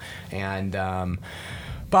 And,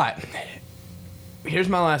 but here's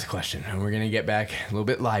my last question, and we're going to get back a little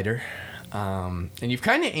bit lighter. And you've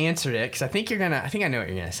kind of answered it, because I think I know what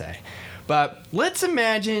you're going to say. But let's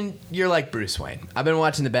imagine you're like Bruce Wayne. I've been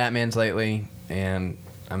watching the Batmans lately, and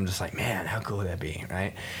I'm just like, man, how cool would that be,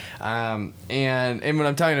 right? And what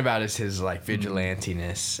I'm talking about is his, like,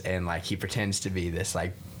 vigilantiness, and, like, he pretends to be this,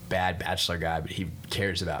 like, bad bachelor guy, but he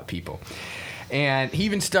cares about people. And he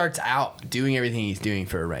even starts out doing everything he's doing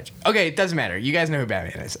for a wrench. Okay, it doesn't matter. You guys know who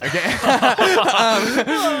Batman is, okay?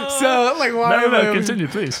 So, like, why? No, continue,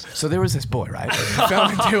 please. So there was this boy, right? He fell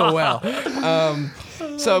into a well.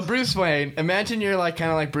 So Bruce Wayne, imagine you're like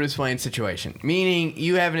kind of like Bruce Wayne's situation, meaning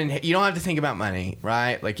you don't have to think about money,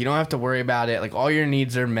 right? Like, you don't have to worry about it. Like, all your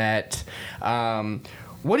needs are met.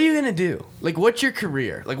 What are you gonna do? Like, what's your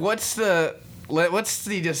career? Like, this is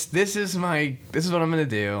what I'm gonna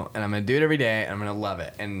do, and I'm gonna do it every day, and I'm gonna love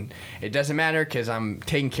it, and it doesn't matter because I'm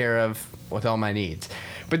taken care of with all my needs.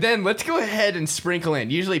 But then let's go ahead and sprinkle in.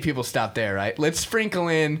 Usually people stop there, right? Let's sprinkle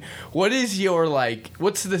in. What is your, like,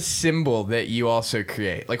 what's the symbol that you also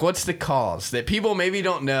create? Like, what's the cause that people maybe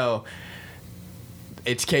don't know?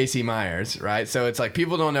 It's Casey Myers, right? So it's like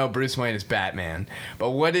people don't know Bruce Wayne is Batman,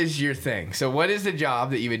 but what is your thing? So what is the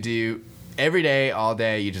job that you would do every day, all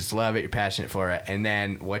day? You just love it, you're passionate for it, and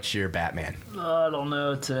then what's your Batman? I don't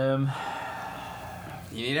know, Tim.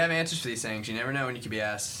 You need to have answers for these things. You never know when you could be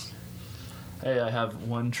asked. Hey, I have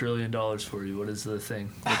 $1 trillion for you. What is the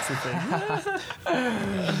thing? What's the thing?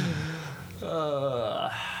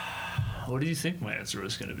 What do you think my answer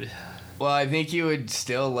was going to be? Well, I think you would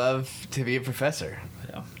still love to be a professor.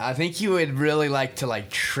 Yeah. I think you would really like to,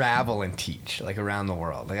 like, travel and teach, like, around the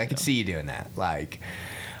world. Like, I could see you doing that, like,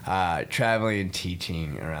 traveling and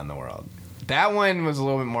teaching around the world. That one was a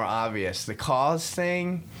little bit more obvious. The cause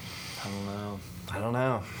thing, I don't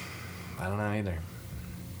know either.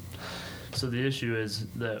 So the issue is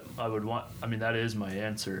that that is my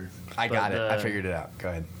answer. I got it. I figured it out. Go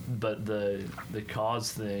ahead. But the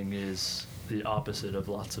cause thing is the opposite of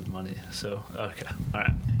lots of money. So, okay. All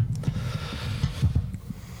right.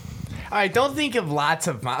 All right, don't think of lots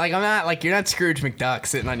of money. Like, I'm not, like, you're not Scrooge McDuck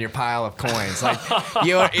sitting on your pile of coins. Like,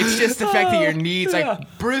 it's just the fact that your needs,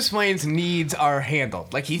 like, Bruce Wayne's needs are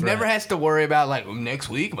handled. Like, he never has to worry about, like, next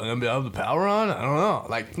week, am I going to have the power on? I don't know.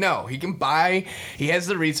 Like, no, he has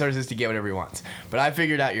the resources to get whatever he wants. But I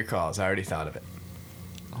figured out your calls. I already thought of it.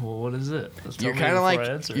 Well, what is it? You're kind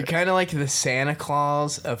of like the Santa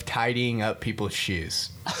Claus of tidying up people's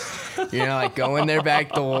shoes. You're gonna like go in their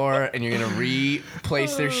back door and you're gonna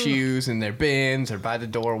replace their shoes in their bins or by the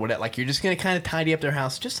door, whatever. Like you're just gonna kind of tidy up their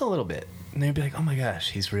house just a little bit, and they'll be like, "Oh my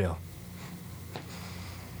gosh, he's real."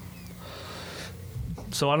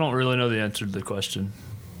 So I don't really know the answer to the question.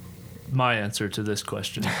 My answer to this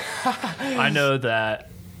question. I know that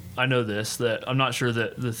I'm not sure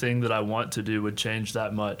that the thing that I want to do would change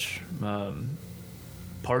that much.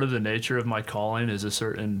 Part of the nature of my calling is a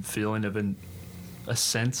certain feeling of a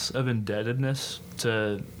sense of indebtedness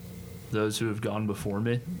to those who have gone before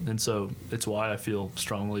me. And so it's why I feel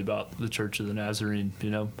strongly about the Church of the Nazarene. You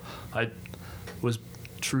know, I was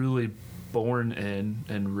truly born in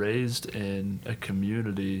and raised in a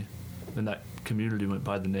community, and that community went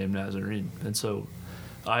by the name Nazarene. And so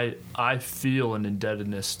I feel an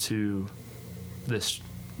indebtedness to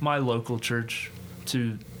my local church,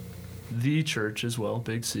 to the church as well,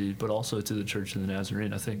 Big C, but also to the Church of the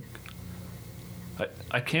Nazarene. I think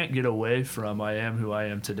I can't get away from I am who I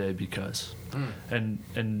am today because. And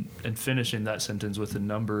finishing that sentence with a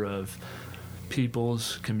number of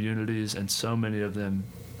peoples, communities, and so many of them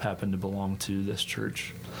happen to belong to this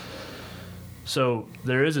church. So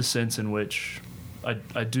there is a sense in which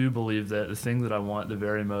I do believe that the thing that I want the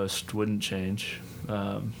very most wouldn't change.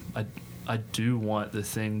 I do want the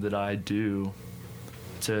thing that I do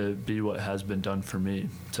to be what has been done for me,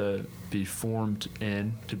 to be formed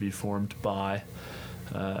in, to be formed by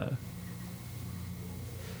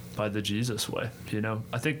the Jesus way. You know,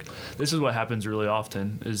 I think this is what happens really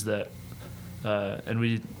often is that,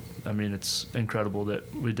 it's incredible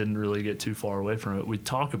that we didn't really get too far away from it. We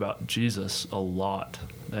talk about Jesus a lot,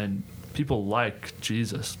 and people like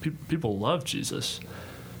Jesus. People love Jesus,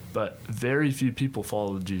 but very few people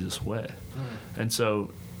follow the Jesus way. And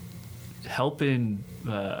so helping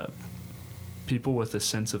people with a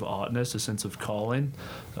sense of oughtness, a sense of calling,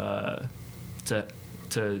 to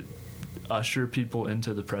usher people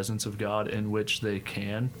into the presence of God in which they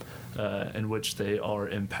can, in which they are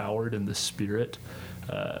empowered in the Spirit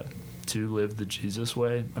to live the Jesus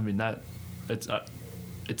way. I mean,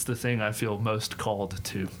 it's the thing I feel most called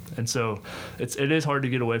to, and so it is hard to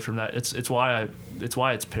get away from that. It's why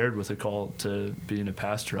it's paired with a call to being a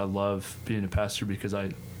pastor. I love being a pastor because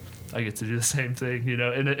I get to do the same thing, you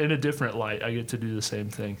know, in a different light. I get to do the same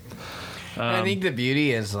thing. I think the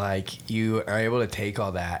beauty is like you are able to take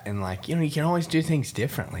all that and like, you know, you can always do things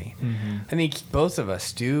differently. I think both of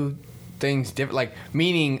us do things different, like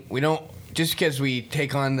meaning we don't, just because we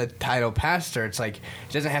take on the title pastor, it's like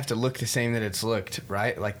it doesn't have to look the same that it's looked,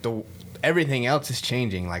 right? Like everything else is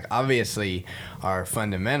changing. Like obviously our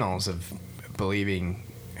fundamentals of believing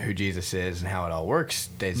who Jesus is and how it all works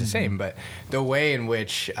stays the same, but the way in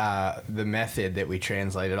which the method that we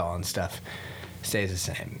translate it all and stuff stays the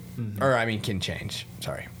same. Or I mean can change.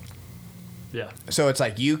 Sorry. Yeah. So it's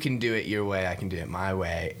like you can do it your way, I can do it my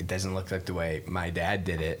way. It doesn't look like the way my dad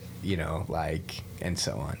did it, you know, like, and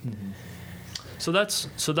so on. So that's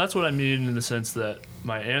what I mean in the sense that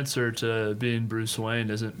my answer to being Bruce Wayne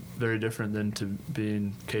isn't very different than to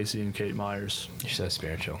being Casey and Kate Myers. You're so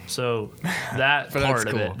spiritual. So that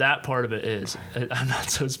part of it is. I'm not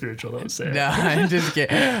so spiritual, don't say it. No, I'm just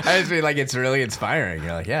kidding. I just feel like it's really inspiring.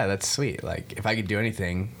 You're like, yeah, that's sweet. Like if I could do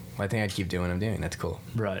anything, I think I'd keep doing what I'm doing. That's cool.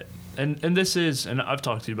 Right. And this is, and I've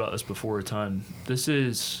talked to you about this before a ton, this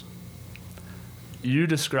is, you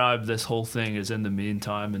describe this whole thing as in the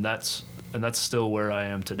meantime, and that's still where I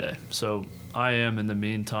am today. So I am in the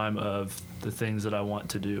meantime of the things that I want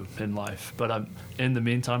to do in life, but in the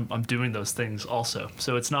meantime I'm doing those things also.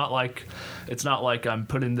 So it's not like I'm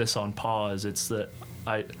putting this on pause. It's that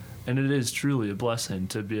and it is truly a blessing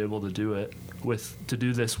to be able to do it to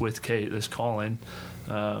do this with Kate, this calling,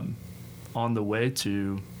 on the way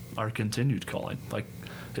to our continued calling. Like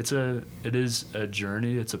it is a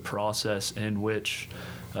journey. It's a process in which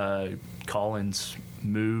callings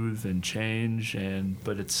move and change,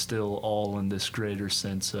 but it's still all in this greater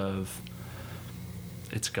sense of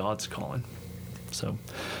it's God's calling. So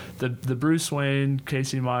the Bruce Wayne,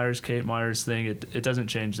 Casey Myers, Kate Myers thing, it doesn't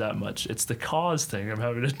change that much. It's the cause thing I'm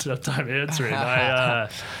having a tough time answering.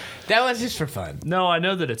 That was just for fun. No, I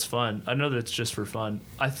know that it's fun. I know that it's just for fun.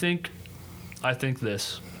 I think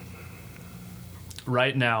this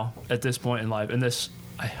right now at this point in life, and this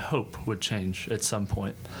I hope would change at some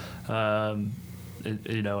point.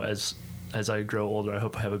 You know, as I grow older, I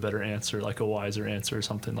hope I have a better answer, like a wiser answer or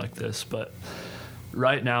something like this. But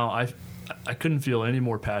right now, I couldn't feel any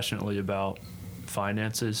more passionately about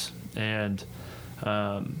finances. And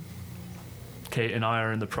Kate and I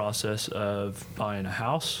are in the process of buying a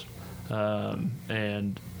house.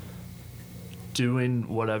 And doing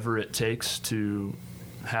whatever it takes to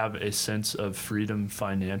have a sense of freedom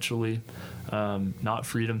financially, not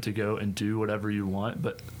freedom to go and do whatever you want,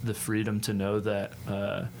 but the freedom to know that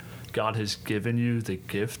God has given you the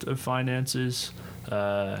gift of finances.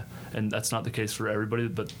 And that's not the case for everybody,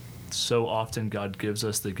 but so often God gives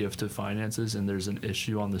us the gift of finances, and there's an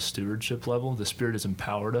issue on the stewardship level. The Spirit has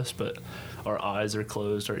empowered us, but our eyes are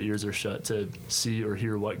closed, our ears are shut to see or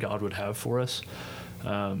hear what God would have for us.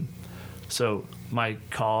 So my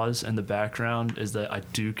cause and the background is that I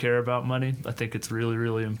do care about money. I think it's really,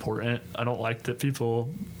 really important. I don't like that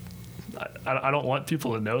people... I don't want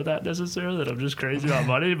people to know that necessarily, that I'm just crazy about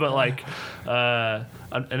money, but like,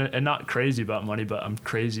 and not crazy about money, but I'm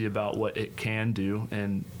crazy about what it can do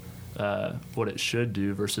and what it should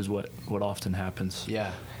do versus what often happens.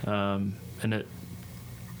 Yeah.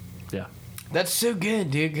 That's so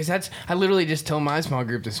good, dude, because I literally just told my small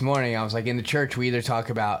group this morning, I was like, in the church, we either talk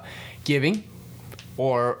about giving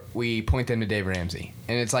or we point them to Dave Ramsey.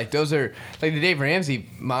 And it's like, those are, like, the Dave Ramsey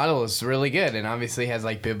model is really good and obviously has,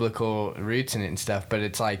 like, biblical roots in it and stuff, but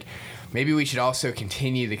it's like, maybe we should also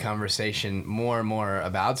continue the conversation more and more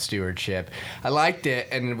about stewardship. I liked it,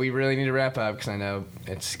 and we really need to wrap up because I know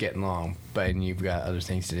it's getting long, and you've got other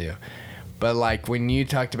things to do. But, like, when you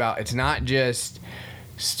talked about, it's not just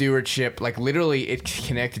stewardship, like literally it's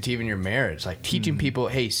connected to even your marriage, like teaching people,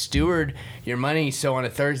 hey, steward your money so on a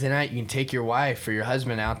Thursday night you can take your wife or your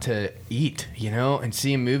husband out to eat, and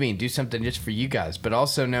see a movie and do something just for you guys, but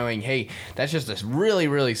also knowing, hey, that's just a really,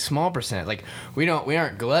 really small percent. Like we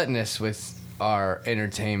aren't gluttonous with our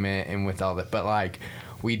entertainment and with all that, but like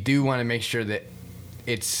we do want to make sure that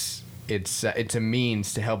it's a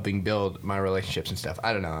means to helping build my relationships and stuff.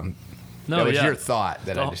 I don't know, that was your thought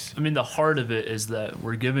that the heart of it is that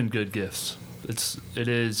we're given good gifts. It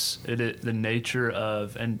is the nature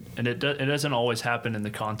of, and it doesn't always happen in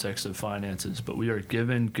the context of finances, but we are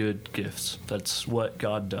given good gifts. That's what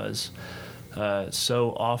God does.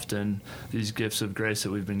 So often these gifts of grace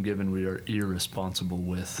that we've been given, we are irresponsible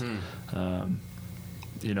with. A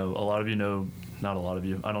lot of you know, not a lot of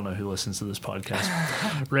you, I don't know who listens to this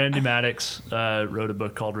podcast. Randy Maddox wrote a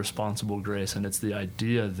book called Responsible Grace, and it's the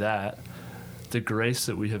idea that the grace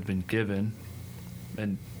that we have been given,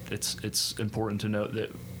 and it's important to note that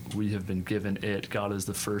we have been given it. God is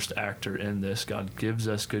the first actor in this. God gives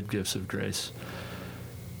us good gifts of grace.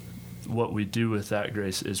 What we do with that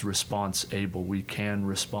grace is response-able. We can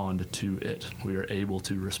respond to it. We are able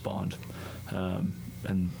to respond.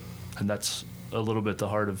 And that's a little bit the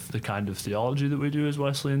heart of the kind of theology that we do as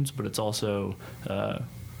Wesleyans, but it's also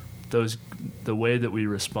the way that we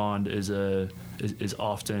respond is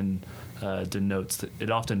often notes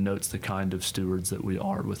the kind of stewards that we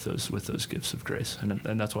are with those gifts of grace,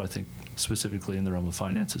 and that's why I think specifically in the realm of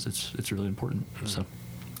finances, it's really important. So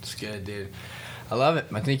it's good, dude. I love it.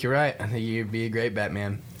 I think you're right. I think you'd be a great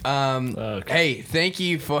Batman. Okay. Hey, thank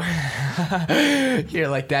you for... You're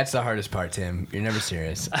like, that's the hardest part, Tim. You're never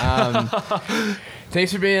serious.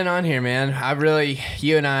 Thanks for being on here, man.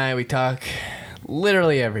 You and I, we talk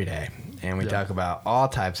literally every day. And we talk about all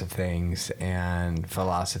types of things and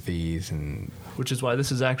philosophies and... Which is why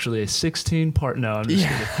this is actually a 16-part... No, I'm just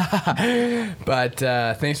kidding. But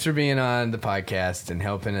thanks for being on the podcast and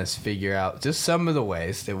helping us figure out just some of the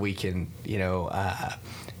ways that we can,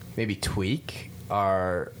 maybe tweak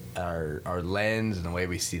our lens and the way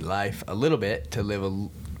we see life a little bit to live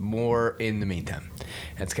more in the meantime.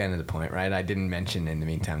 That's kind of the point, right? I didn't mention in the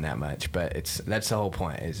meantime that much, but that's the whole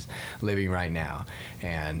point, is living right now.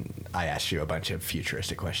 And I asked you a bunch of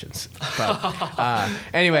futuristic questions. But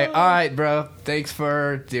anyway, all right, bro. Thanks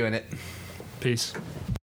for doing it. Peace.